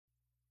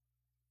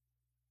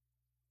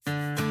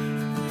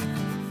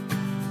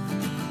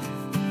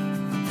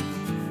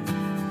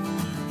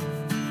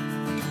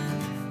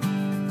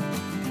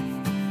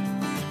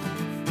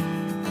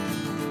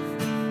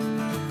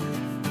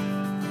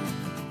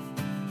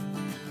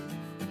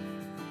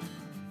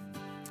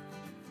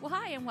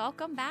and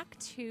welcome back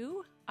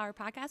to our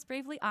podcast,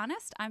 Bravely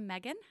Honest. I'm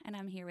Megan, and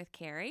I'm here with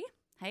Carrie.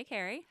 Hi,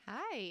 Carrie.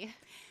 Hi.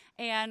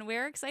 And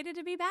we're excited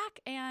to be back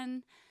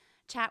and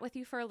chat with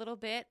you for a little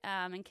bit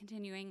and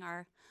continuing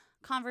our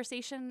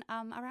conversation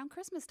around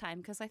Christmas time,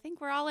 because I think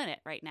we're all in it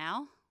right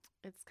now.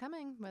 It's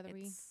coming, whether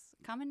It's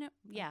coming,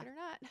 yeah. like it or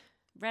not.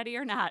 Ready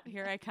or not,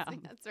 here I come.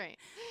 That's right.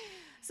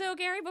 So,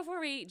 Gary, before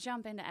we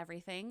jump into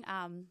everything,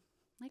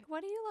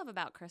 what do you love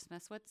about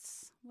Christmas?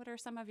 What are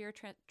some of your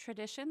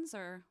traditions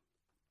or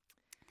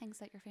things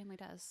that your family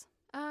does?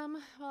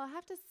 Well, I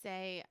have to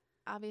say,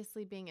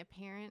 obviously being a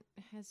parent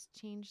has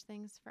changed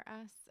things for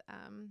us.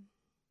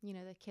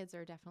 The kids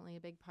are definitely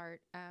a big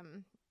part.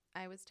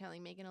 I was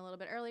telling Megan a little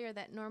bit earlier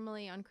that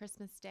normally on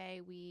Christmas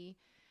Day, we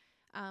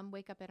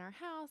wake up in our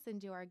house and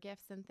do our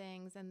gifts and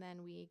things, and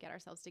then we get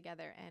ourselves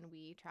together and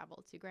we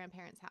travel to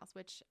grandparents' house,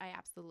 which I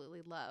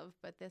absolutely love.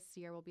 But this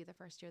year will be the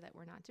first year that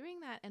we're not doing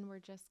that, and we're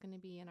just going to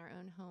be in our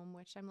own home,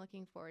 which I'm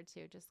looking forward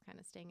to, just kind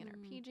of staying in our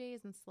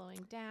PJs and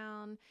slowing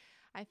down.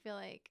 I feel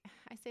like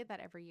I say that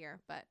every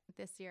year, but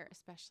this year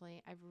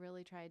especially, I've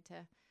really tried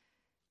to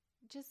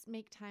just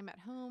make time at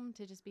home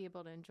to just be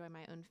able to enjoy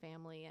my own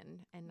family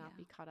and not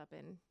be caught up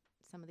in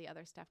some of the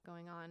other stuff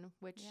going on,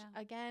 which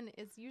again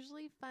is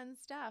usually fun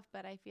stuff,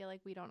 but I feel like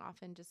we don't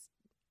often just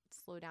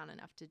slow down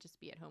enough to just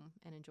be at home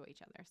and enjoy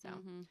each other. So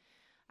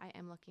I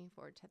am looking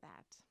forward to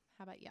that.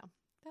 How about you?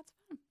 That's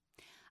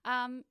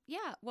fun.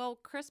 Well,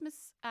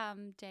 Christmas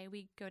Day,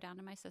 we go down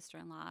to my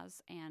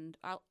sister-in-law's, and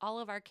all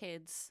of our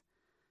kids,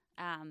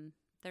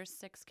 there's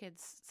 6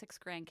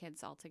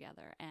 grandkids all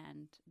together,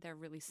 and they're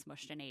really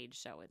smushed in age.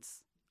 So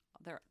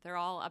they're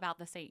all about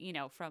the same,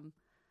 from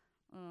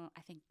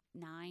I think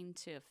 9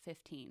 to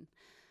 15.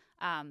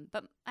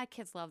 But my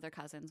kids love their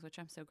cousins, which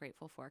I'm so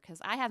grateful for, because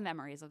I have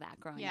memories of that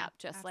growing up.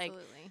 Just absolutely.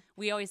 Like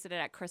we always did it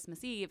at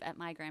Christmas Eve at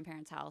my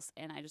grandparents' house,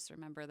 and I just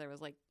remember there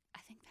was was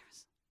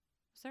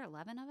there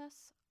 11 of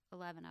us?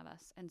 11 of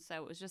us. And so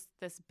it was just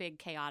this big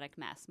chaotic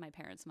mess. My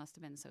parents must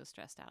have been so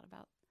stressed out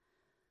about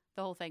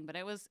the whole thing, but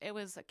it was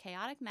a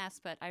chaotic mess,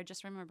 but I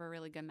just remember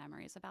really good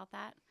memories about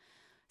that.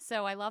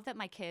 So I love that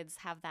my kids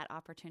have that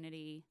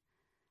opportunity,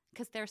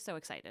 because they're so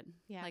excited.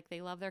 Yeah. Like,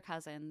 they love their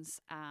cousins.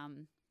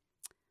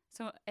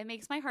 So it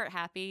makes my heart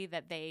happy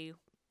that they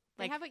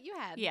have what you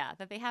had. Yeah,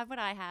 that they have what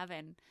I have.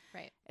 And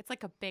it's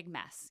like a big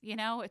mess,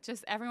 It's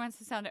just everyone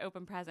sits down to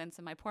open presents,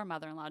 and my poor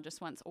mother-in-law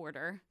just wants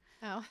order.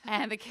 Oh.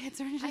 And the kids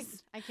are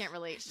just... I can't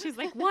relate. She's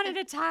like one at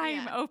a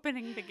time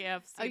opening the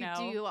gifts, Do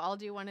you all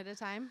do one at a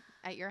time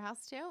at your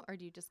house too? Or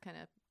do you just kind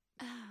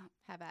of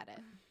have at it?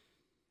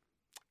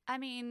 I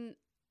mean,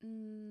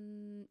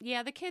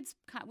 the kids,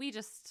 we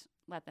just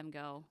let them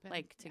go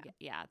at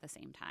the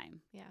same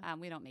time. Yeah.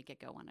 We don't make it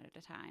go one at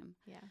a time.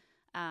 Yeah.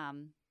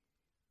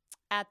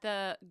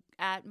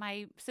 At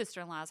my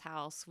sister-in-law's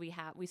house, we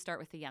start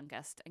with the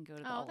youngest and go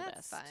to the oldest.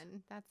 That's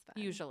fun. That's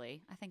fun.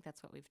 Usually. I think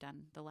that's what we've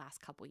done the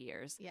last couple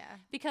years. Yeah.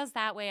 Because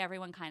that way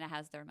everyone kind of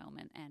has their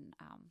moment and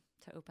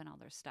to open all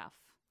their stuff.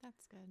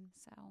 That's good.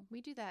 So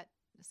we do that.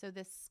 So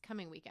this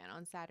coming weekend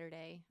on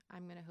Saturday,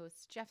 I'm going to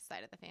host Jeff's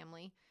side of the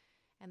family.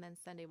 And then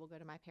Sunday we'll go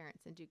to my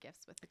parents and do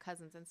gifts with the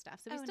cousins and stuff.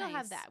 So we still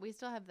have that. We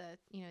still have the,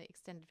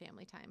 extended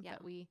family time. Yeah.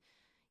 But we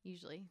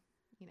usually,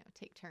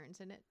 take turns,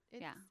 and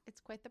it's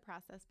quite the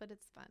process, but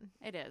it's fun.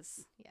 It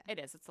is. Yeah. It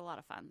is. It's a lot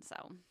of fun. So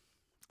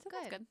good.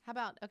 That's good. How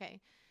about,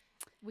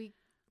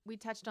 we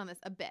touched on this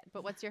a bit,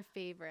 but what's your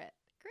favorite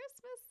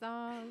Christmas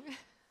song?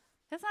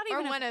 That's not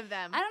even one of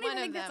them. I don't even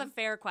think that's a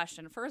fair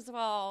question. First of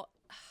all,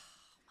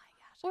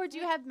 or do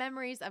you have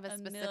memories of a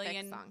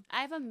specific song?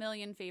 I have a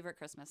million favorite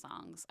Christmas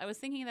songs. I was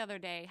thinking the other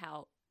day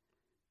how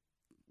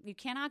you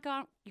cannot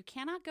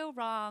go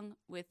wrong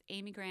with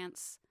Amy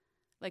Grant's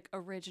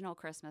original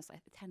Christmas,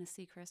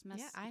 Tennessee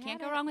Christmas. Yeah, you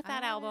can't go wrong with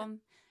that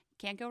album. You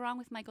can't go wrong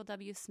with Michael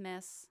W.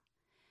 Smith's.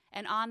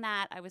 And on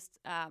that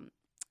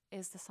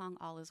is the song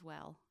All Is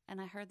Well.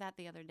 And I heard that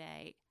the other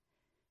day,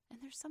 and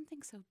there's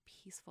something so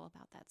peaceful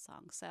about that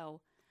song.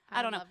 So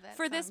I don't know.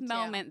 For this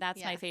moment,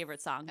 that's my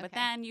favorite song. But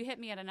then you hit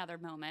me at another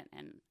moment,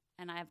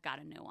 and I've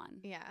got a new one.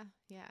 Yeah,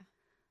 yeah.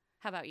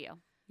 How about you?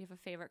 You have a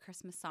favorite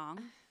Christmas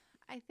song?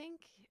 I think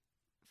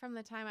from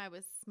the time I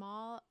was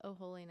small, Oh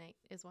Holy Night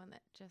is one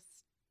that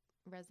just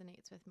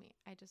resonates with me.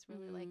 I just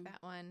really like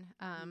that one.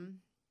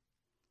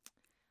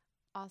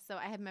 Also,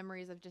 I have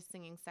memories of just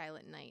singing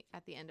Silent Night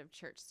at the end of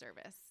church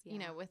service,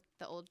 with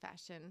the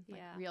old-fashioned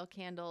real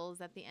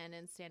candles at the end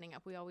and standing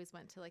up. We always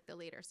went to the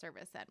later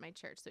service at my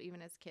church. So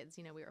even as kids,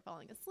 we were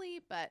falling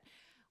asleep, but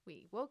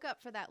we woke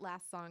up for that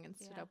last song and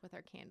stood up with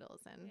our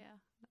candles. And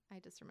I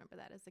just remember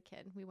that as a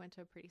kid. We went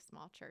to a pretty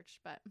small church,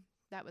 but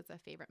that was a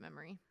favorite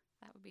memory.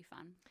 That would be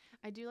fun.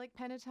 I do like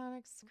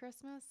Pentatonix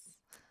Christmas.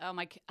 Oh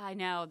I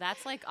know.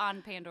 That's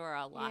on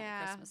Pandora a lot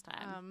at Christmas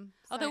time.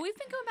 Although we've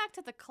been going back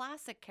to the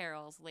classic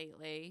carols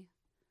lately.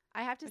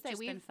 I have to say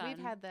we've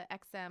had the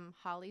XM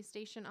Holly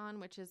station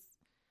on, which is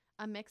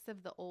a mix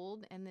of the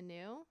old and the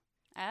new.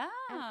 Oh.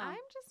 And I'm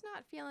just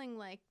not feeling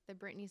like the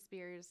Britney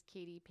Spears,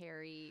 Katy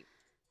Perry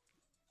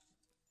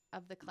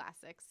of the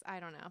classics. I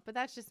don't know, but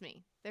that's just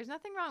me. There's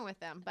nothing wrong with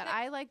them, but That-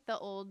 I like the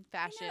old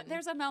fashioned.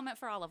 There's a moment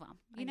for all of them.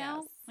 I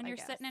guess, When I you're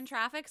guess. sitting in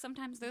traffic,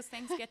 sometimes those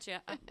things get you.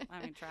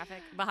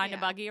 Traffic behind a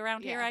Yeah. buggy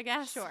around here, Yeah. I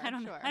guess. Sure, I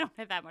don't sure. I don't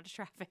have that much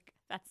traffic.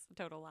 That's a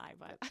total lie.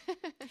 But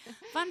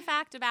fun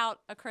fact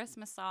about a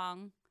Christmas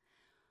song.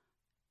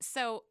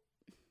 So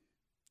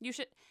you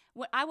should.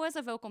 I was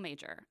a vocal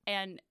major,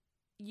 and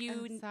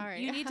you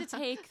sorry. you need to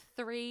take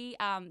 3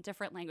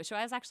 different languages. So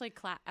I was actually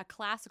a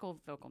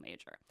classical vocal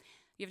major.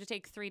 You have to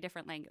take 3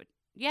 different languages.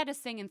 You had to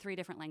sing in 3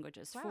 different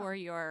languages Wow. for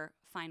your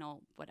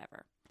final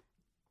whatever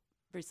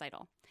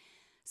recital.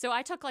 So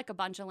I took like a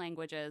bunch of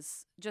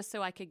languages just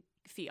so I could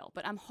feel.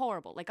 But I'm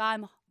horrible. Like I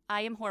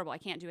am horrible. I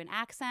can't do an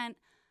accent.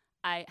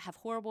 I have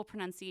horrible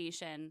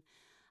pronunciation.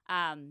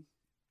 And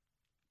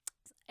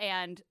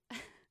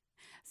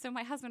so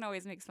my husband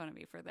always makes fun of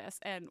me for this.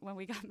 And when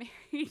we got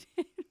married,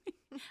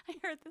 I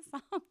heard the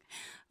song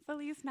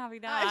Feliz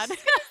Navidad. I was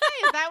just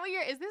gonna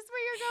say, is this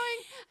where you're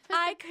going?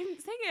 I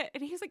couldn't sing it.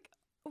 And he's like,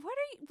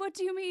 what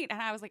do you mean?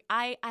 And I was like,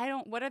 I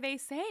don't, what are they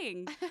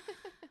saying?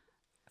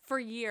 For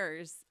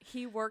years,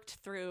 he worked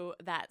through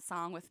that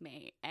song with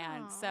me.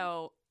 And Aw.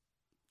 so,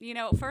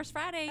 First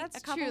Friday, That's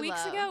a couple true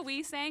weeks love. ago,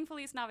 we sang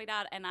Feliz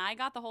Navidad, and I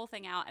got the whole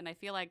thing out, and I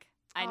feel like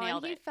I And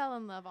nailed he it. fell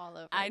in love all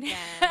over I again.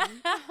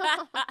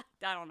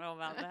 I don't know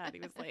about that. He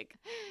was like,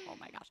 oh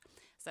my gosh.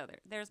 So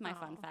there's my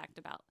fun Aw. fact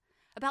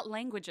about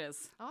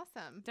languages.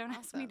 Awesome. Don't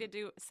ask me Awesome.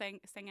 to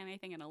sing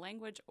anything in a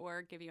language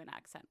or give you an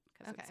accent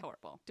because it's Okay.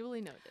 horrible.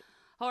 Duly noted.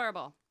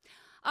 Horrible.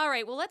 All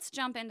right, well, let's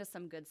jump into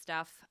some good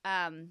stuff.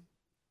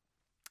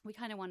 We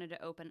kind of wanted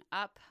to open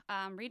up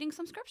reading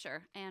some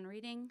scripture and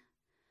reading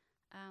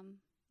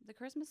the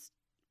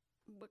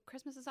what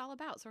Christmas is all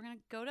about. So we're going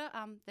to go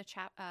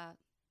to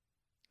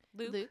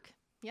Luke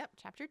Yep.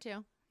 Chapter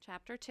 2.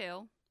 chapter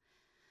 2,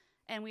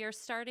 and we are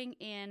starting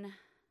in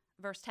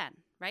verse 10,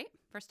 right?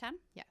 Verse 10?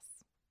 Yes.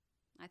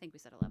 I think we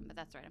said 11, but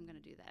that's right. I'm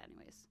going to do that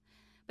anyways.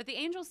 But the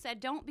angel said,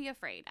 "Don't be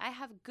afraid. I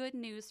have good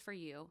news for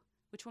you,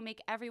 which will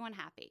make everyone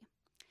happy.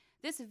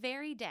 This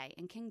very day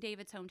in King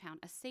David's hometown,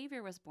 a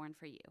Savior was born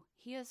for you.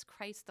 He is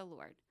Christ the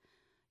Lord.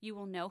 You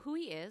will know who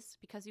he is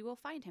because you will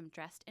find him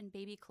dressed in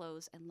baby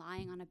clothes and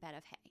lying on a bed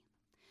of hay."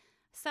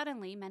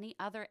 Suddenly, many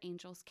other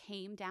angels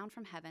came down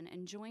from heaven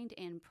and joined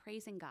in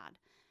praising God.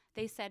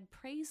 They said,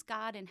 "Praise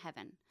God in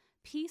heaven,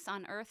 peace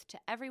on earth to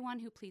everyone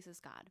who pleases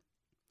God."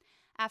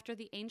 After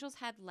the angels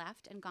had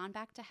left and gone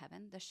back to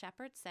heaven, the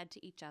shepherds said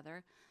to each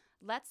other,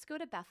 "Let's go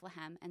to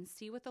Bethlehem and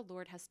see what the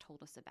Lord has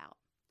told us about."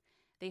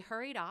 They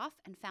hurried off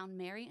and found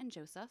Mary and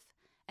Joseph,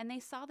 and they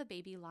saw the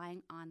baby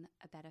lying on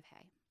a bed of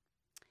hay.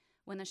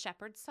 When the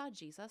shepherds saw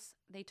Jesus,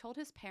 they told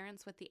his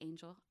parents what the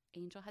angel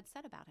had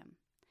said about him.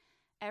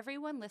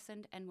 Everyone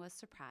listened and was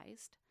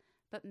surprised,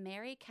 but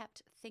Mary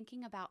kept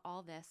thinking about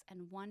all this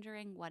and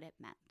wondering what it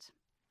meant.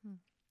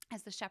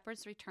 As the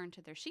shepherds returned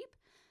to their sheep,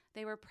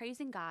 they were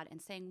praising God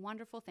and saying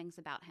wonderful things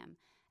about him.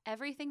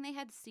 Everything they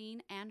had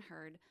seen and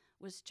heard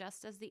was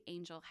just as the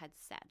angel had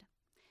said.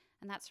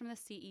 And that's from the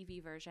CEV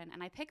version.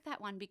 And I picked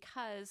that one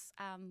because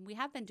we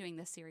have been doing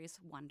this series,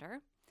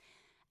 Wonder.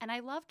 And I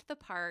loved the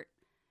part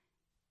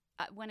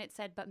when it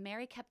said, but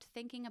Mary kept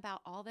thinking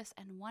about all this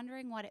and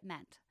wondering what it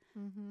meant.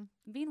 Mm-hmm.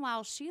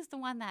 Meanwhile, she's the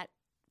one that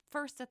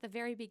first at the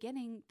very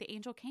beginning, the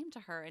angel came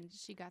to her and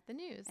She got the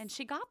news.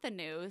 she got the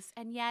news.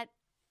 And yet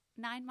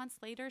 9 months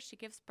later, she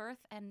gives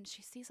birth and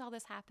she sees all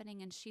this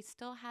happening and she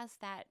still has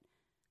that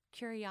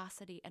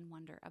curiosity and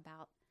wonder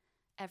about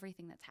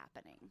everything that's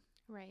happening.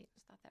 Right.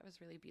 Just thought that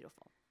was really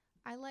beautiful.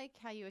 I like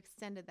how you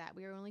extended that.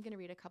 We were only going to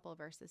read a couple of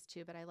verses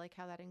too, but I like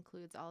how that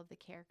includes all of the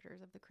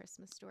characters of the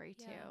Christmas story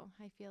too.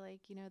 Yeah. I feel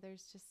like,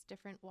 there's just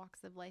different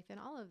walks of life in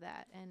all of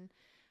that. And,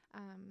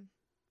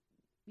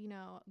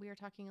 we were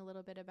talking a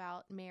little bit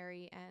about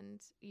Mary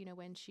and,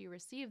 when she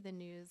received the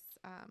news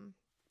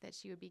that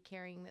she would be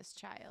carrying this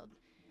child,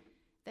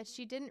 that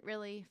she didn't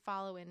really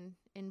follow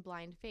in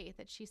blind faith,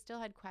 that she still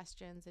had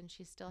questions and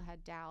she still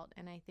had doubt.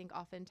 And I think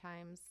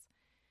oftentimes,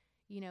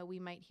 we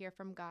might hear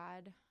from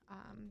God,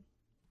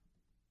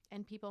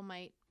 and people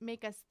might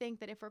make us think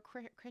that if we're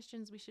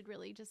Christians, we should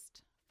really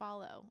just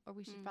follow, or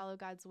we should follow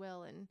God's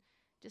will and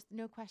just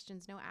no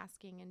questions, no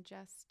asking, and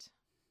just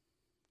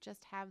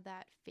have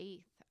that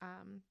faith.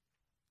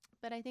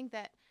 But I think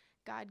that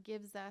God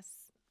gives us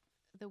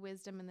the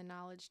wisdom and the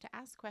knowledge to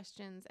ask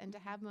questions and to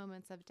have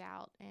moments of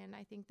doubt. And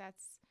I think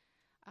that's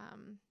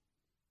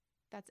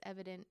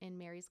evident in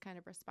Mary's kind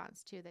of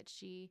response too, that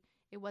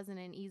it wasn't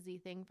an easy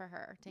thing for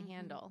her to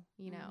handle,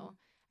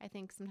 I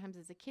think sometimes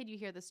as a kid, you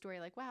hear the story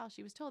like, wow,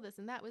 she was told this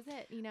and that was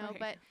it,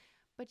 Right.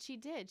 but she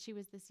did. She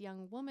was this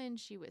young woman.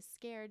 She was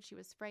scared. She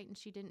was frightened.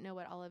 She didn't know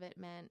what all of it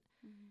meant.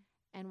 Mm-hmm.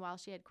 And while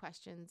she had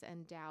questions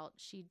and doubt,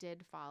 she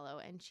did follow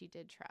and she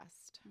did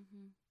trust.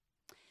 Mm-hmm.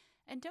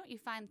 And don't you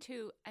find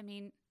too, I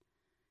mean,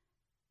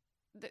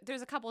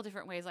 there's a couple of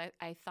different ways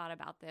I thought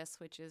about this,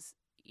 which is,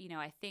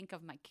 I think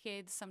of my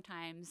kids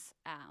sometimes,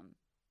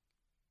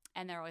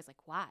 and they're always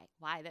like,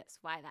 why this,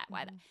 why that,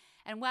 why that.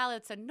 And while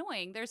it's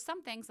annoying, there's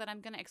some things that I'm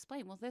going to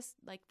explain. Well, this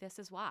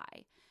is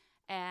why.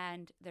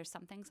 And there's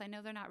some things I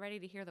know they're not ready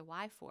to hear the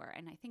why for.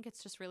 And I think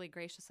it's just really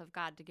gracious of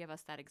God to give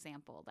us that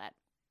example that,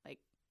 like,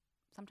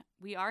 sometimes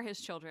we are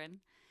his children.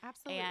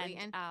 Absolutely.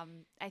 And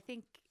I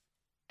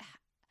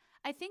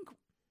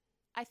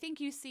think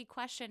you see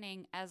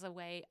questioning as a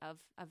way of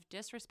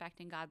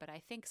disrespecting God, but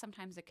I think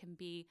sometimes it can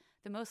be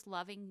the most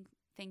loving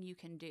thing you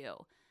can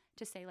do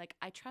to say, like,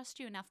 I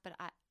trust you enough, but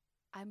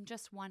I'm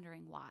just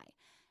wondering why.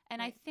 And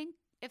Right. I think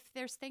if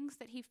there's things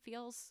that he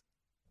feels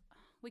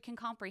we can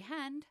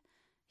comprehend,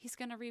 he's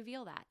going to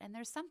reveal that. And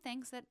there's some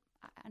things that,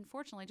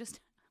 unfortunately, just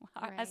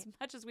as Right.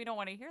 much as we don't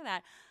want to hear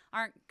that,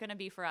 aren't going to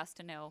be for us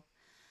to know.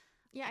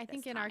 Yeah, I at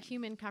think this in our time.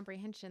 human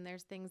comprehension,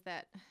 there's things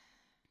that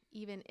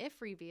even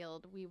if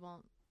revealed, we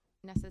won't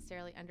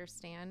necessarily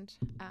understand.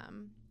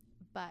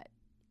 But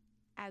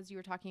as you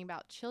were talking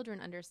about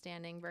children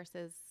understanding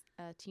versus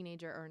a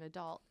teenager or an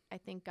adult, I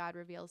think God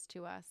reveals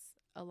to us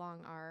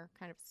along our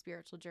kind of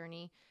spiritual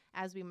journey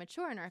as we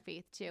mature in our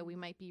faith too. We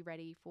might be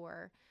ready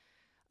for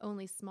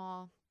only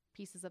small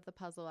pieces of the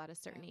puzzle at a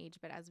certain age,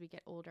 but as we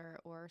get older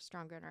or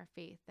stronger in our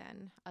faith,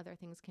 then other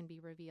things can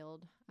be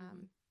revealed.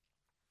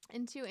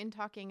 And two, in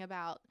talking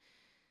about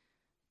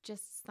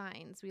just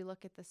signs, we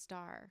look at the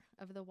star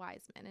of the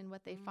wise men and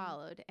what they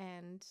followed.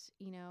 And,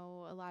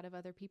 a lot of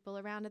other people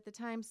around at the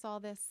time saw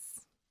this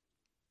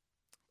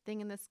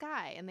thing in the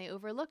sky and they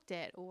overlooked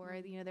it. Or,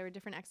 there were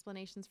different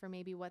explanations for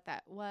maybe what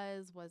that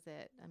was. Was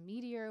it a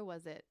meteor?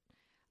 Was it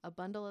a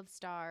bundle of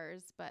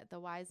stars? But the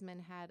wise men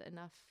had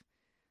enough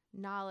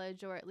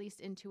knowledge or at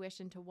least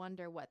intuition to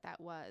wonder what that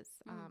was.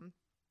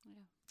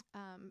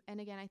 And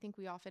again, I think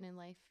we often in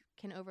life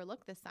can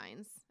overlook the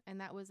signs. And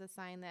that was a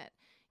sign that,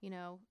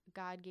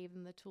 God gave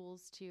them the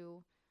tools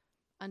to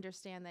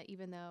understand that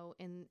even though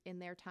in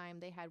their time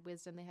they had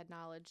wisdom, they had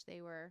knowledge,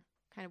 they were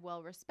kind of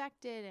well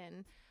respected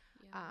and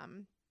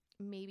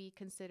maybe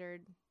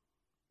considered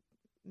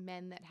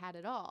men that had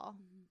it all.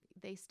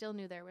 They still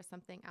knew there was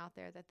something out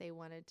there that they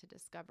wanted to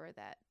discover,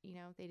 that,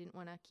 they didn't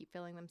want to keep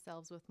filling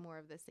themselves with more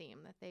of the same,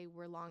 that they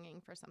were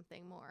longing for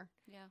something more.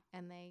 Yeah.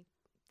 And they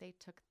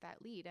took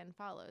that lead and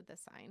followed the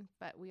sign.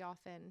 But we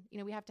often,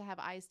 we have to have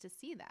eyes to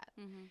see that.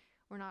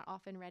 We're not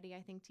often ready,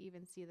 I think, to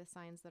even see the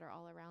signs that are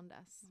all around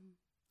us.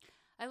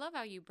 I love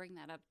how you bring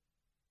that up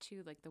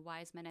too, like the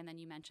wise men, and then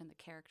you mentioned the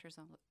characters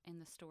in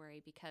the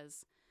story,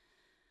 because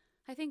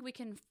I think we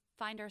can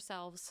find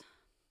ourselves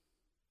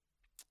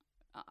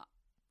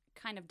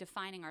kind of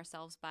defining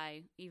ourselves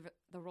by either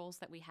the roles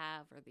that we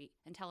have or the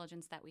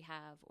intelligence that we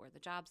have or the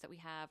jobs that we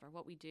have or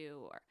what we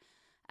do, or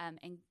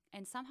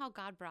and somehow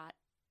God brought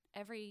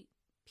every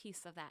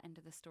piece of that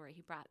into the story.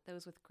 He brought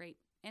those with great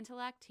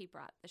intellect. He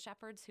brought the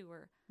shepherds who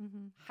were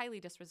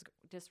highly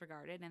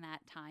disregarded in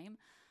that time.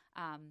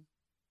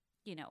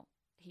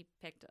 He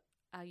picked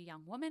a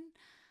young woman.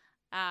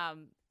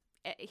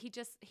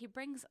 He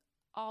brings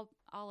all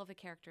of the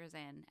characters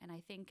in, and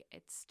I think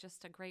it's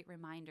just a great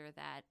reminder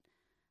that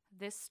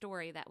this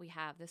story that we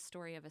have, this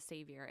story of a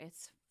savior,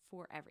 it's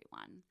for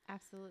everyone.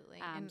 Absolutely.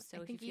 And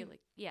so if you feel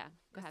like, yeah,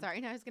 go ahead. Sorry,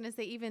 no, I was going to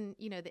say, even,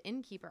 the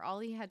innkeeper, all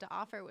he had to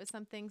offer was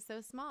something so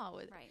small.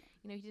 Right.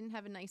 He didn't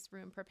have a nice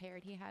room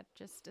prepared. He had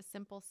just a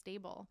simple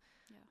stable.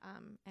 Yeah.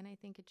 And I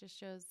think it just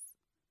shows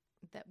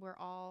that we're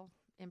all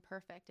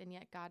imperfect, and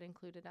yet God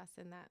included us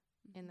in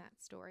that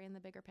story, in the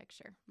bigger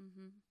picture.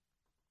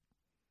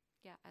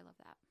 Yeah, I love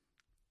that.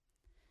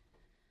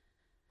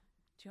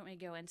 Do you want me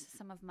to go into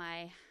some of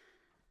my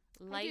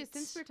light? I do.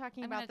 Since we're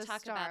talking about the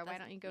star, why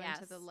don't you go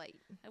into the light?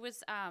 I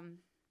was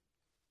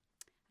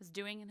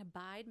doing an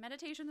abide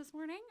meditation this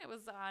morning. It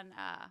was on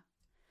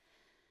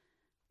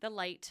the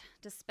light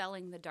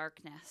dispelling the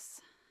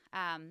darkness.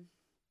 I'm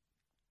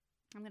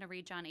going to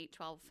read John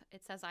 8:12.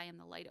 It says, "I am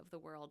the light of the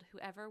world.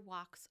 Whoever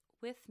walks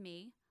with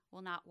me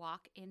will not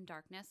walk in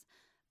darkness,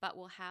 but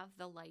will have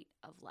the light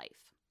of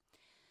life."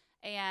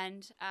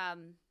 And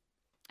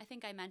I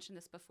think I mentioned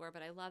this before,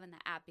 but I love in the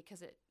app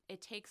because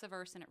it takes a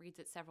verse and it reads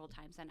it several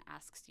times and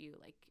asks you,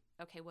 like,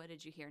 okay, what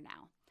did you hear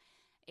now?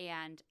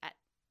 And at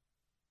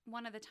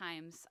one of the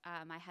times,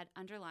 I had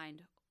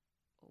underlined,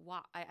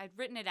 I'd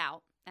written it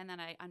out, and then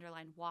I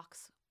underlined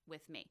walks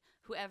with me.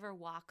 Whoever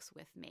walks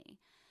with me.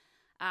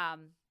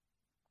 And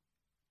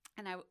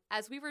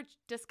as we were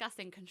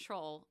discussing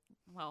control,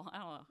 well, I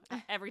don't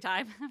know, every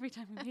time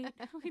we meet,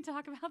 we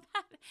talk about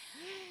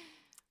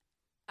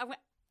that.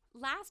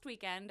 Last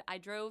weekend, I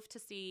drove to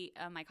see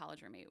my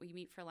college roommate. We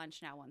meet for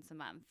lunch now once a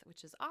month,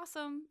 which is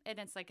awesome, and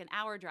it's like an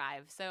hour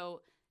drive.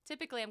 So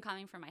typically I'm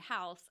coming from my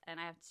house,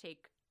 and I have to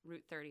take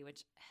Route 30,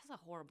 which is a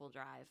horrible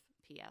drive,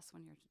 P.S.,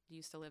 when you're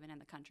used to living in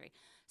the country.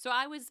 So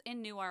I was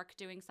in Newark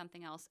doing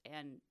something else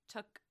and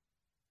took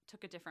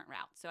a different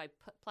route. So I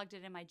plugged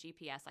it in my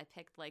GPS. I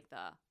picked like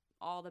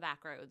all the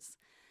back roads.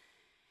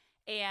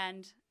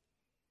 And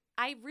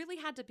I really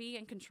had to be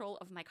in control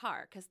of my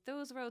car because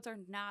those roads are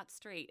not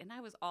straight, and I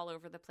was all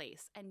over the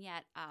place. And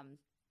yet,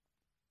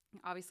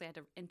 obviously, I had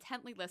to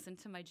intently listen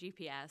to my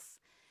GPS.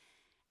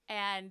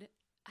 And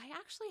I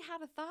actually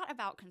had a thought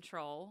about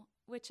control,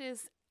 which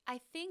is I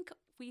think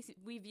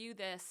we view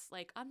this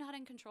like, I'm not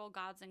in control,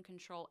 God's in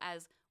control,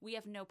 as we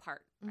have no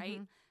part, right?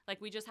 Mm-hmm. Like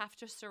we just have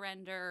to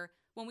surrender.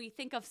 When we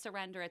think of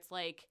surrender, it's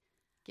like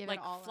Give it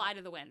all fly up.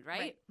 to the wind,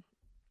 right?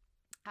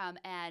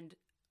 And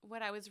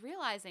what I was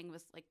realizing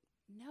was like,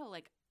 no,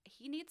 like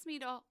he needs me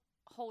to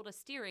hold a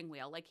steering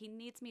wheel. Like he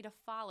needs me to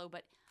follow,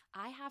 but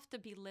I have to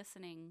be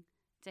listening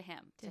to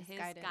him, to his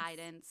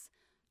guidance,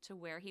 to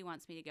where he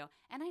wants me to go.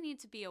 And I need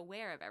to be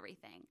aware of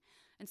everything.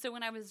 And so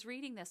when I was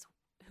reading this,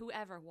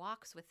 whoever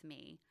walks with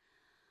me,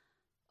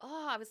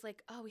 I was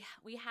like,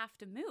 we have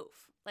to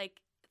move.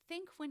 Like,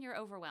 think when you're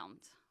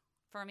overwhelmed,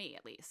 for me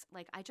at least.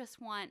 Like, I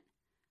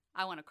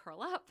want to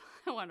curl up,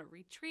 I want to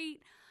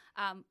retreat,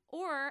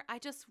 or I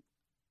just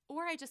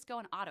go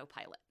on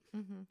autopilot.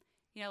 Mm-hmm.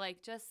 You know,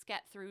 like just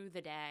get through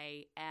the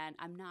day and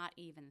I'm not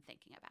even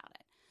thinking about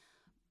it.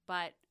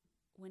 But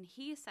when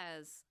he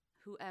says,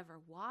 whoever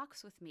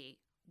walks with me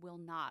will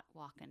not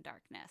walk in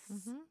darkness,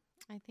 Mm-hmm.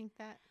 I think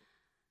that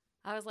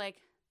I was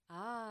like,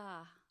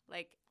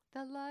 like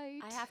the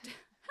light. I have to,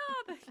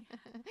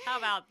 how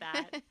about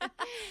that?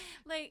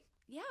 Like,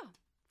 yeah,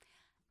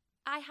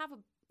 I have a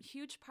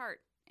huge part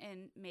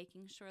in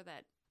making sure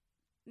that,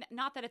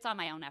 not that it's on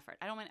my own effort.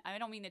 I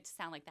don't mean it to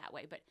sound like that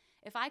way, but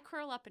if I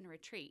curl up and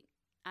retreat,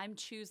 I'm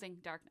choosing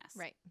darkness.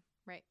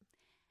 Right.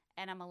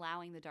 And I'm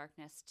allowing the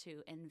darkness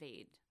to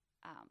invade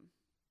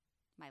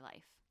my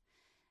life.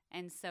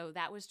 And so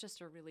that was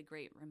just a really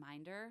great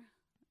reminder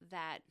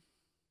that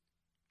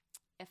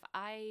if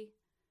I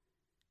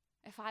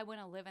want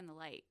to live in the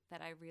light,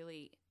 that I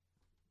really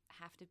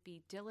have to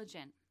be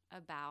diligent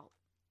about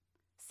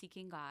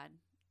seeking God,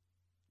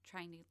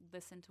 trying to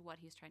listen to what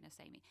he's trying to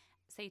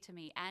say to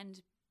me,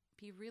 and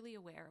be really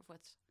aware of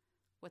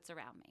what's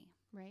around me.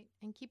 Right.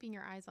 And keeping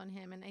your eyes on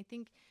him. And I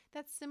think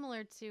that's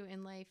similar to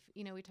in life,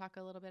 you know, we talk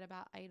a little bit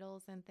about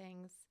idols and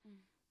things.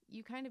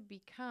 You kind of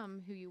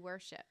become who you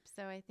worship.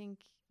 So I think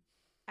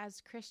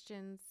as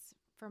Christians,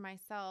 for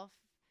myself,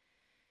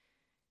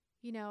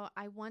 you know,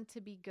 I want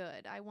to be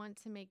good. I want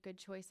to make good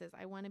choices.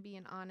 I want to be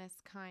an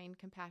honest, kind,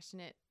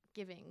 compassionate,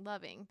 giving,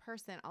 loving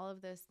person, all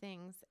of those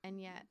things.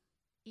 And yet,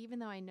 even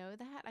though I know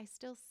that, I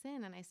still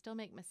sin and I still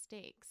make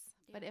mistakes.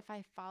 Yeah. But if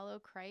I follow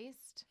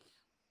Christ,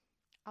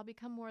 I'll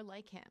become more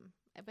like him.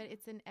 But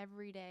it's an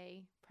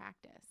everyday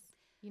practice.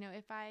 You know,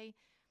 if I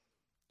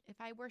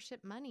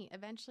worship money,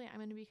 eventually I'm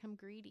going to become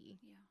greedy.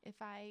 Yeah. If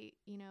I,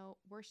 you know,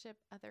 worship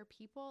other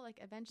people, like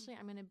eventually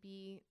I'm going to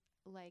be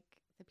like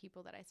the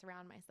people that I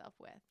surround myself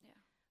with. Yeah.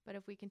 But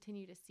if we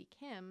continue to seek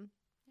him,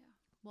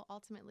 we'll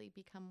ultimately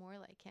become more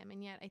like him.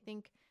 And yet I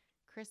think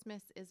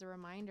Christmas is a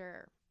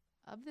reminder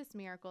of this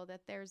miracle,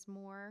 that there's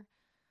more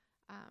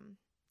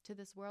to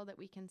this world that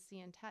we can see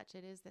and touch.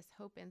 It is this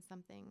hope in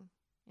something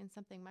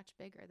much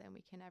bigger than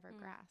we can ever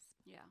grasp.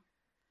 Yeah.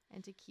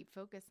 And to keep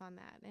focus on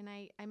that. And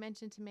I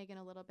mentioned to Megan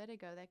a little bit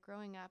ago that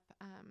growing up,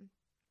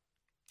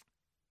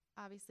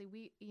 obviously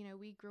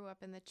we grew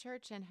up in the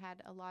church and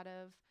had a lot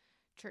of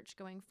church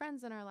going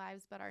friends in our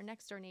lives, but our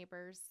next door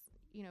neighbors,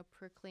 you know,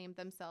 proclaimed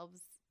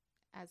themselves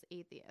as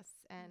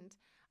atheists. And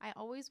I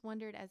always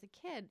wondered as a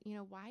kid, you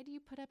know, why do you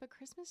put up a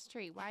Christmas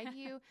tree? Why do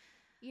you,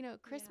 you know,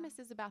 Christmas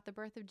is about the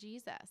birth of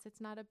Jesus.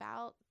 It's not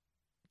about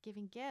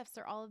giving gifts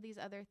or all of these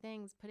other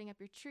things, putting up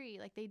your tree.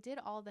 Like they did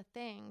all the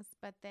things,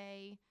 but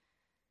they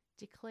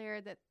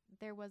declared that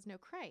there was no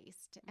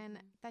Christ. And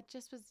that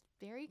just was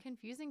very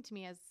confusing to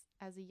me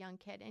as a young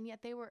kid. And yet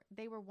they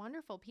were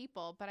wonderful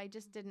people, but I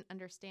just didn't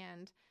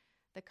understand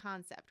the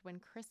concept when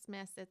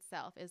Christmas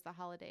itself is the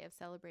holiday of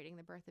celebrating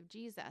the birth of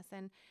Jesus.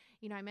 And,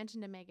 you know, I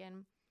mentioned to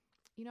Megan,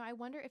 you know, I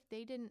wonder if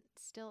they didn't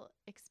still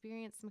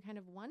experience some kind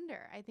of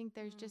wonder. I think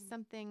there's just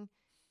something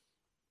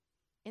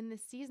in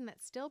this season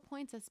that still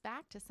points us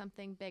back to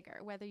something bigger,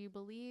 whether you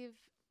believe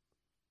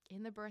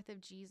in the birth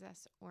of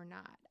Jesus or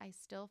not. I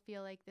still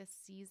feel like this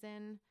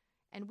season,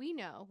 and we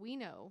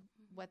know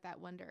what that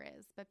wonder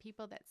is, but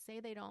people that say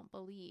they don't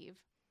believe,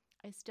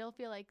 I still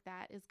feel like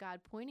that is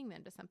God pointing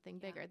them to something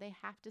bigger. They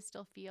have to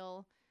still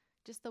feel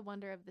just the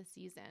wonder of the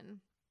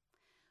season.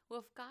 Well,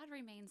 if God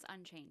remains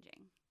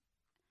unchanging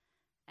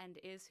and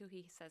is who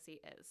he says he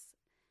is,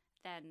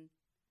 then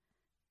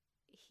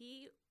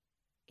he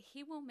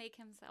will make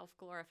himself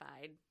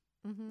glorified,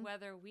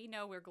 whether we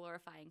know we're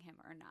glorifying him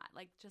or not.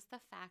 Like just the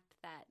fact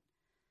that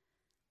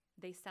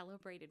they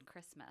celebrated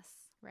Christmas.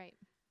 Right.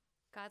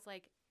 God's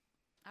like,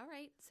 all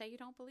right, say you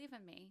don't believe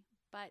in me,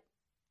 but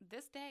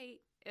this day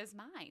is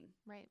mine.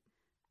 Right.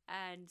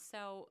 And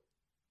so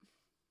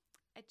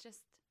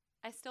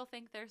I still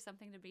think there's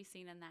something to be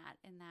seen in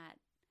that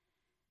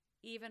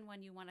even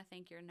when you want to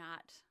think you're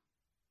not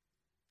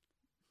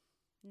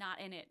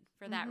in it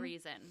for that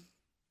reason,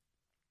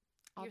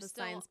 all the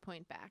signs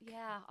point back.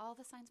 Yeah, all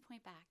the signs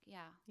point back. Yeah.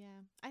 Yeah.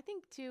 I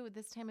think too,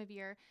 this time of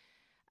year,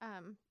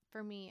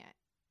 for me,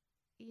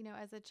 you know,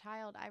 as a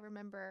child, I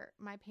remember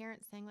my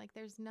parents saying like,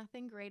 there's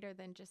nothing greater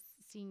than just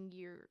seeing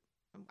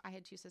I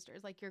had two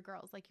sisters, like your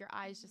girls, like your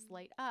eyes just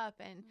light up.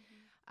 And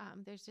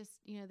there's just,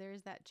 you know,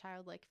 there's that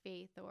childlike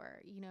faith, or,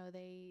 you know,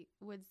 they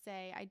would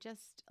say, I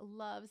just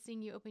love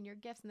seeing you open your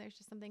gifts. And there's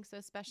just something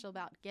so special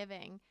about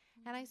giving.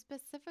 And I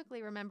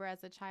specifically remember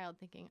as a child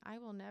thinking, I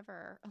will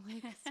never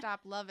like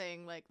stop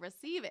loving like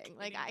receiving.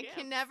 Like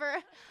Getting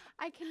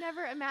I can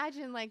never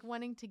imagine like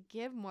wanting to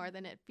give more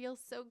than it feels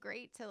so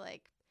great to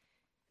like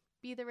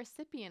be the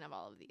recipient of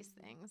all of these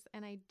things.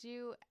 And I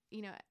do,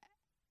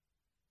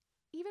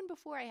 even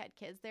before I had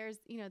kids, there's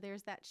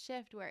that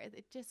shift where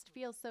it just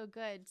feels so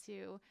good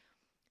to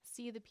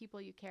see the people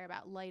you care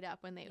about light up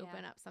when they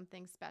open up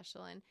something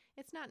special. And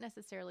it's not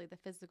necessarily the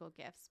physical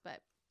gifts,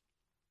 but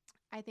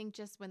I think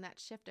just when that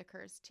shift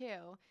occurs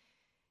too,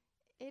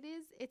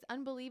 it's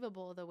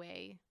unbelievable the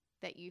way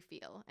that you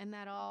feel. And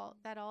that all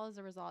is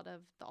a result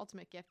of the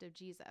ultimate gift of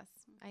Jesus.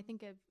 Mm-hmm. I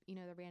think of,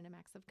 the random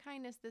acts of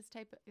kindness this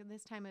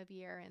time of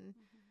year. And,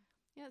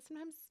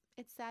 sometimes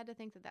it's sad to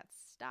think that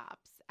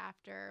stops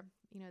after,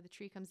 the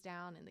tree comes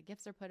down and the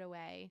gifts are put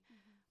away.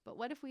 Mm-hmm. But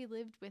what if we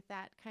lived with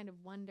that kind of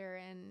wonder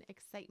and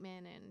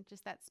excitement and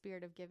just that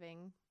spirit of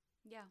giving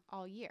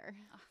all year?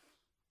 Oh,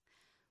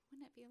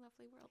 wouldn't it be a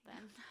lovely world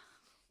then?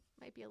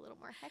 Might be a little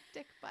more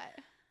hectic,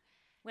 but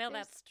well,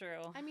 that's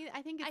true. I mean,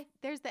 I think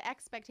there's the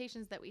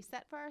expectations that we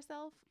set for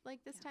ourselves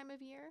like this time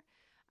of year.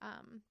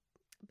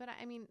 But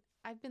I mean,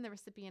 I've been the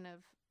recipient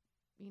of,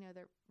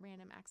 the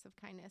random acts of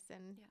kindness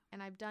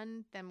and I've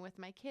done them with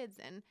my kids,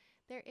 and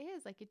there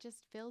is like, it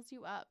just fills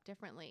you up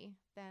differently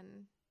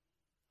than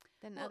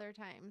other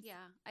times.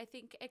 Yeah. I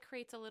think it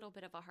creates a little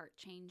bit of a heart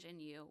change in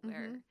you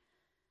where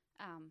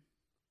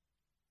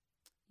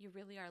you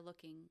really are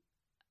looking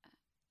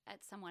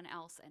at someone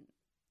else and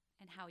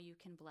how you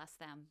can bless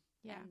them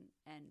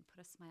and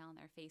put a smile on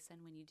their face.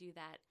 And when you do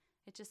that,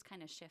 it just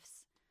kind of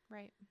shifts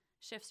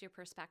your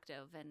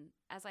perspective. And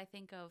as I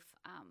think of,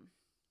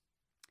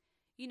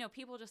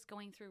 people just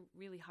going through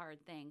really hard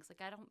things,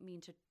 like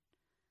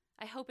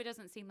I hope it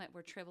doesn't seem like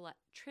we're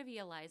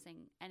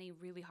trivializing any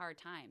really hard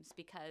times,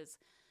 because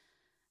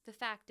the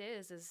fact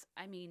is,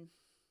 I mean,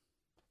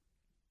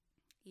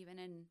 even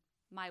in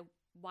my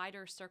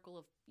wider circle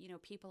of,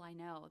 people I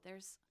know,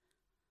 there's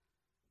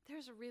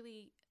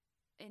really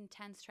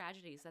intense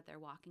tragedies that they're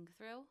walking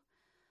through.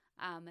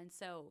 And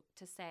so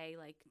to say,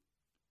 like,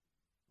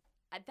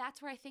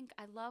 that's where I think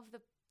I love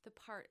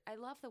I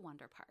love the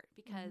wonder part,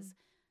 because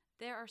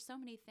there are so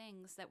many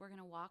things that we're going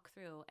to walk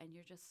through, and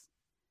you're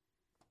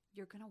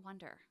going to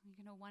wonder. You're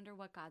going to wonder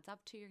what God's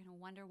up to. You're going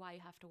to wonder why you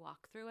have to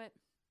walk through it.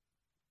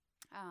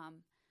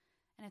 And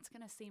it's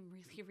going to seem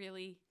really,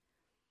 really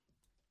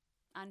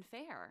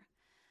unfair.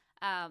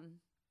 And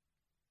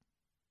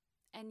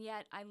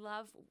yet I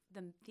love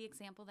the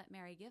example that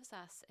Mary gives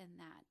us, in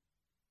that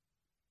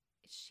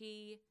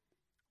she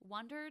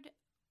wondered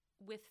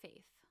with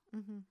faith,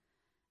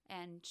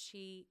 and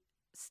she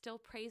still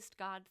praised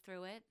God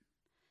through it.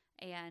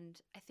 And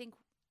I think,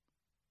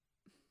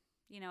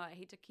 I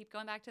hate to keep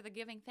going back to the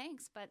giving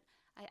thanks, but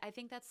I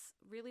think that's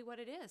really what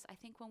it is. I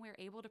think when we're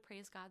able to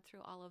praise God through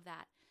all of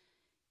that,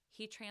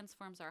 He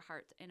transforms our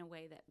heart in a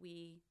way that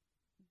we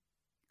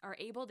are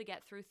able to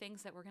get through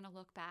things that we're going to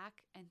look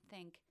back and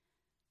think,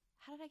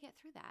 how did I get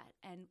through that?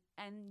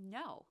 And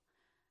know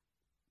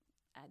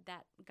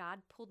that God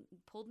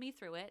pulled me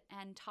through it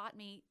and taught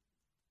me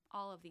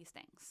all of these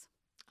things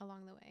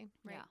along the way.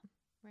 Right. Yeah.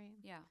 Right.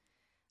 Yeah.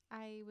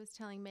 I was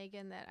telling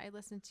Megan that I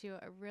listened to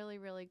a really,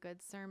 really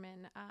good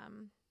sermon.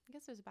 I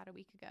guess it was about a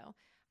week ago.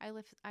 I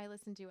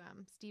listened to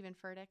Stephen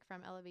Furtick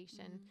from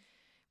Elevation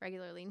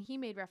regularly, and he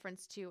made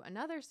reference to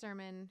another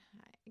sermon.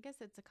 I guess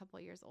it's a couple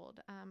of years old.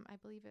 I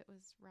believe it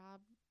was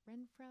Rob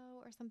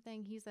Renfro or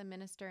something. He's a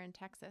minister in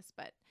Texas.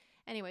 But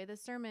anyway, the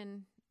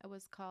sermon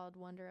was called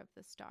Wonder of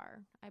the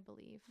Star, I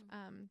believe.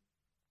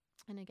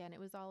 And again, it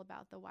was all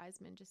about the wise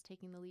men just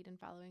taking the lead and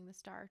following the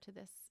star to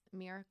this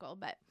miracle.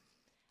 But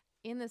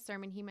in the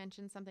sermon, he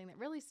mentioned something that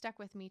really stuck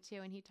with me too.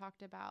 And he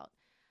talked about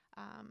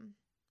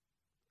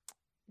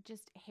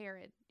just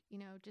Herod,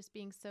 just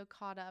being so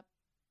caught up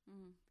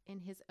in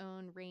his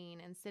own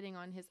reign and sitting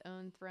on his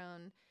own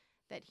throne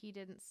that he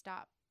didn't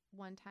stop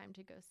one time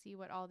to go see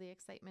what all the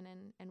excitement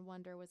and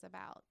wonder was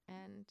about.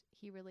 And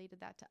he related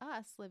that to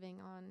us living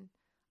on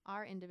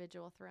our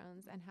individual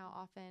thrones, and how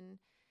often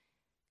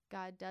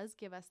God does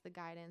give us the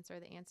guidance or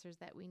the answers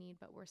that we need,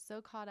 but we're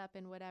so caught up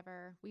in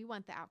whatever we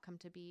want the outcome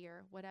to be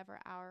or whatever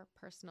our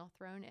personal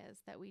throne is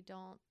that we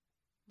don't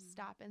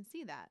stop and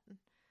see that.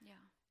 Yeah.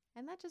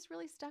 And that just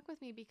really stuck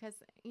with me, because,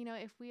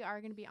 if we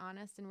are going to be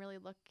honest and really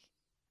look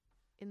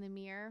in the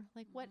mirror,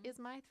 like, what is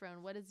my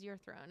throne? What is your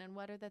throne? And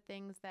what are the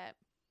things that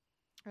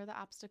are the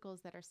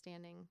obstacles that are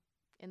standing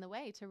in the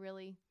way to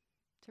really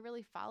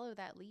follow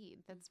that lead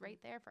that's right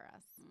there for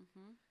us?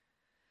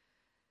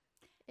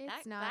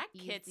 It's not that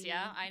hits easy.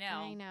 ya. I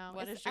know.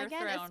 What is your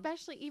throne?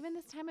 Especially even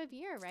this time of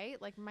year,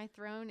 right? Like, my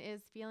throne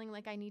is feeling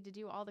like I need to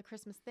do all the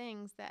Christmas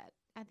things that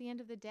at the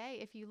end of the day,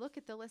 if you look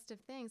at the list of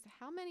things,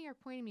 how many are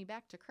pointing me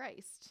back to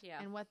Christ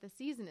and what the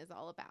season is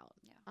all about?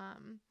 Yeah.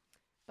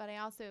 But I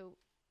also,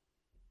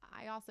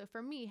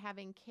 for me,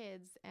 having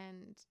kids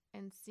and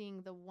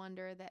seeing the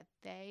wonder that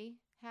they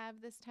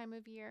have this time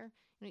of year,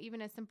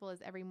 even as simple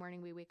as every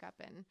morning we wake up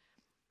and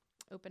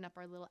open up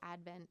our little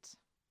Advent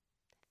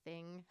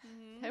thing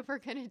if we're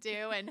going to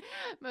do. And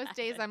most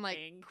days I'm like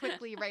Thing.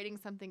 quickly writing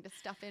something to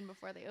stuff in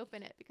before they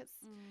open it because,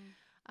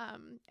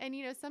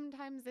 and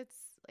sometimes it's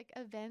like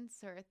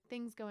events or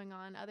things going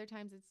on. Other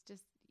times it's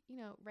just,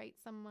 write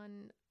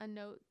someone a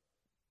note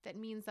that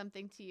means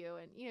something to you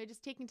and,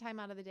 just taking time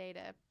out of the day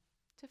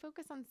to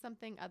focus on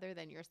something other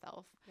than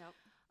yourself. Yep.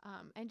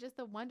 And just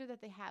the wonder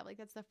that they have, like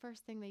that's the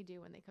first thing they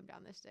do when they come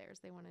down the stairs.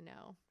 They want to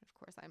know. Of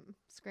course, I'm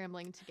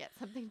scrambling to get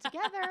something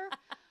together.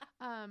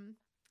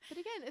 But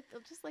again,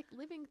 it's just like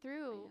living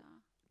through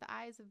the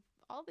eyes of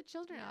all the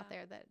children out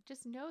there that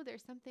just know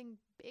there's something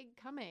big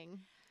coming.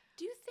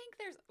 Do you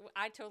think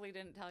I totally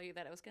didn't tell you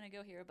that I was going to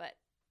go here, but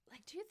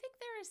like, do you think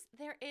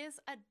there is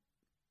a,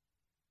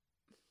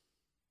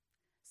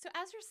 so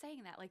as you're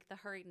saying that, like the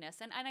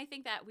hurriedness, and I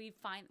think that we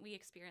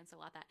experience a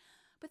lot of that,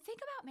 but think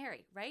about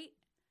Mary, right?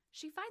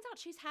 She finds out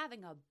she's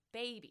having a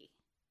baby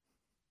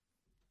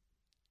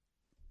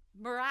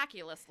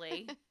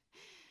miraculously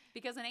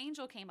because an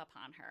angel came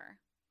upon her.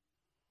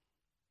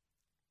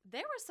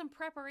 There was some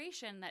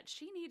preparation that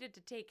she needed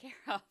to take care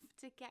of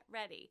to get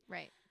ready.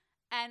 Right.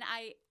 And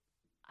I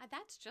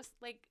that's just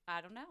like,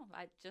 I don't know.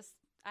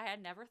 I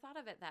had never thought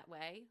of it that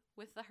way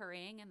with the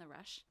hurrying and the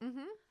rush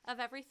of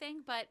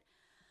everything. But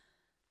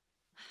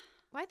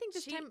well, I think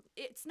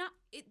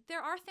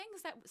there are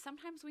things that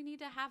sometimes we need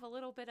to have a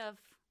little bit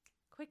of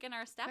quicken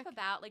our step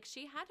about. Like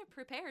she had to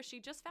prepare. She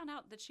just found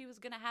out that she was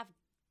going to have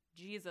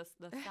Jesus,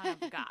 the Son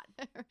of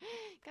God.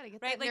 Gotta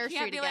get right? that Like you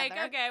can't be together.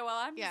 like, okay, well,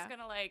 I'm just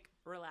going to like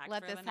relax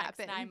Let for this the next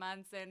happen. 9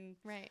 months. And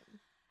right.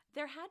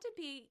 There had to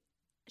be,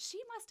 she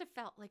must have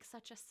felt like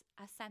such a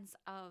sense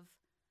of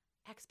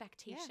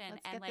expectation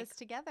let's and get like this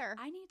together.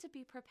 I need to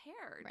be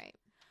prepared.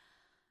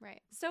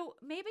 Right. So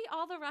maybe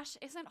all the rush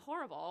isn't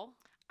horrible.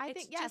 I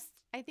think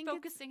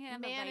focusing it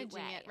in managing the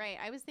right way. it. Right.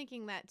 I was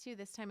thinking that too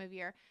this time of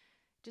year,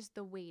 just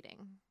the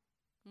waiting.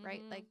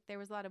 Right. Like there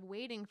was a lot of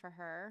waiting for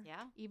her.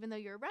 Yeah. Even though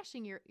you're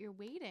rushing, you're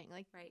waiting.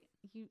 Like right.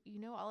 You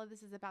know all of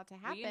this is about to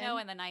happen. Well,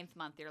 in the 9th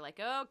month, you're like,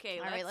 okay,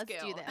 all right, let's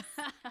go. do this.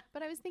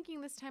 But I was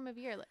thinking this time of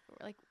year,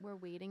 like we're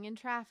waiting in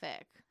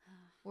traffic,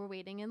 we're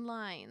waiting in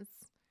lines,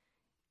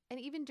 and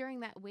even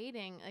during that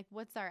waiting, like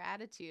what's our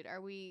attitude?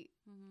 Are we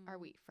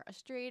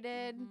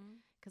frustrated?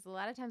 Because a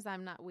lot of times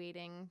I'm not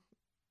waiting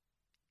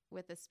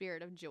with a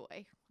spirit of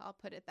joy. I'll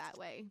put it that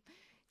way,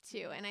 too.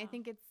 Yeah. And I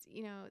think it's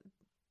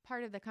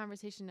part of the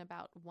conversation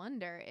about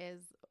wonder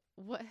is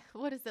what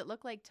does it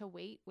look like to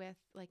wait with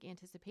like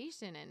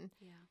anticipation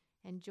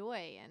and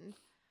joy. And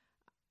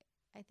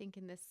I think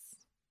in this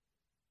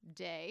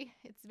day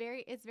it's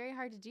very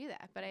hard to do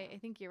that, but I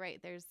think you're right.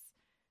 There's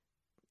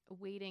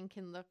waiting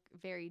can look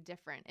very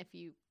different if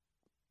you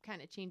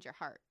kind of change your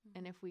heart.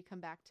 And if we come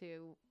back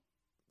to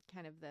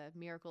kind of the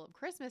miracle of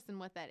Christmas and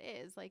what that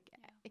is, like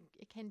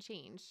it can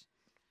change,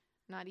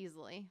 not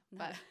easily,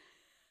 but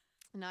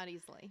not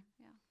easily.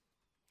 Yeah.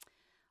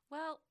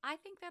 Well, I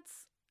think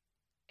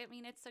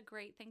it's a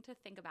great thing to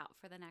think about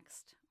for the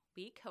next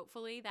week.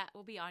 Hopefully that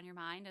will be on your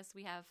mind as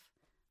we have,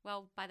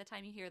 by the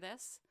time you hear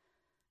this.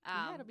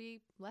 It'll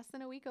be less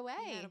than a week away.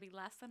 Yeah, it'll be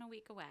less than a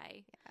week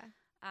away.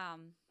 Yeah.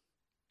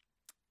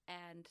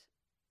 And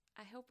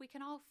I hope we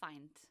can all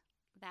find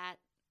that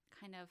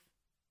kind of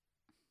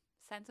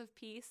sense of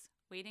peace,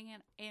 waiting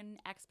in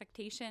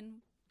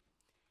expectation,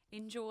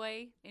 in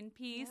joy, in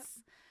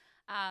peace,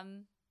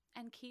 and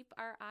keep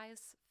our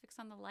eyes fixed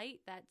on the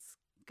light that's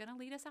going to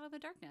lead us out of the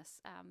darkness.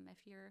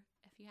 If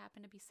you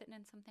happen to be sitting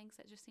in some things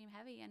that just seem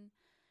heavy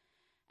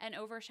and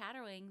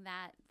overshadowing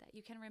that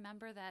you can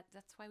remember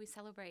that's why we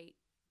celebrate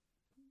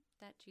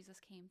that Jesus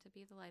came to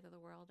be the light of the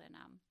world. And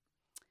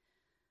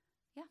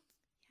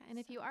and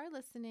if you are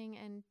listening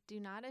and do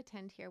not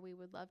attend here, we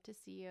would love to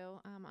see you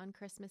on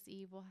Christmas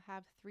Eve. We'll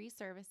have 3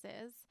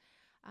 services.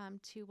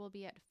 2 will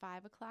be at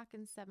 5 o'clock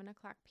and 7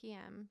 o'clock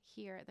p.m.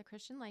 here at the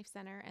Christian Life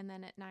Center, and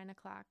then at 9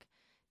 o'clock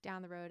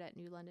down the road at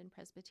New London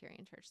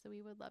Presbyterian Church. So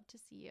we would love to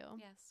see you.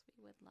 Yes,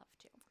 we would love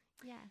to.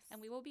 Yes. And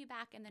we will be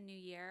back in the new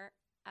year.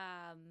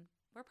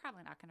 We're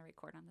probably not going to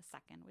record on the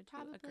 2nd. Would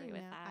you agree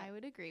with that? I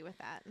would agree with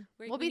that.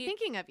 We'll be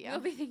thinking of you. We'll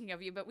be thinking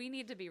of you, but we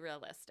need to be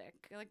realistic.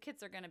 Like,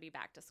 kids are going to be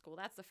back to school.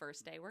 That's the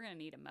first day. We're going to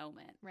need a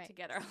moment to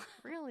get our...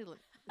 Really,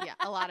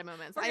 a lot of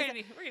moments. We're going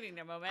to need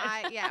a moment.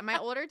 My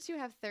older 2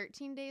 have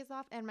 13 days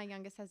off, and my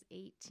youngest has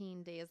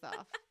 18 days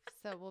off.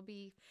 So we'll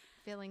be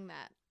feeling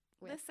that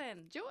with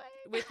joy.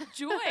 With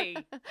joy.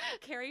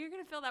 Carrie, you're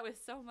going to feel that with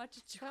so much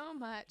joy. So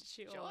much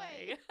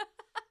joy.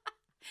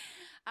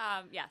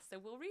 So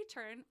we'll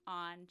return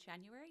on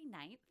January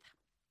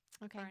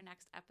 9th for our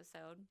next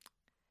episode.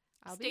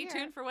 Stay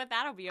tuned for what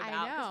that'll be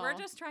about, because we're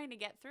just trying to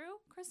get through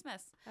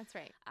Christmas. That's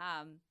right.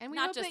 And we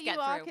not hope just that get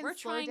you all can we're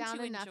slow down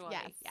to enough. Enjoy.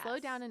 Yes. Slow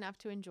down enough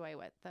to enjoy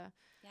what the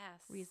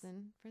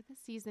reason for the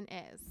season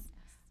is.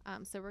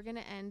 Yes. So we're going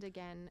to end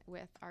again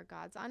with our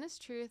God's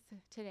honest truth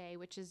today,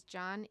 which is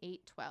John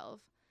 8:12.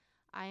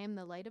 I am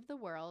the light of the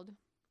world.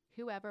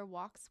 Whoever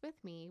walks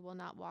with me will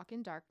not walk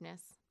in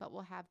darkness, but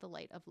will have the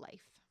light of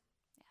life.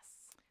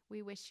 Yes.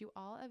 We wish you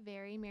all a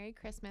very Merry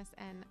Christmas,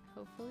 and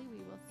hopefully we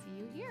will see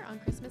you here on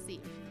Christmas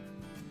Eve.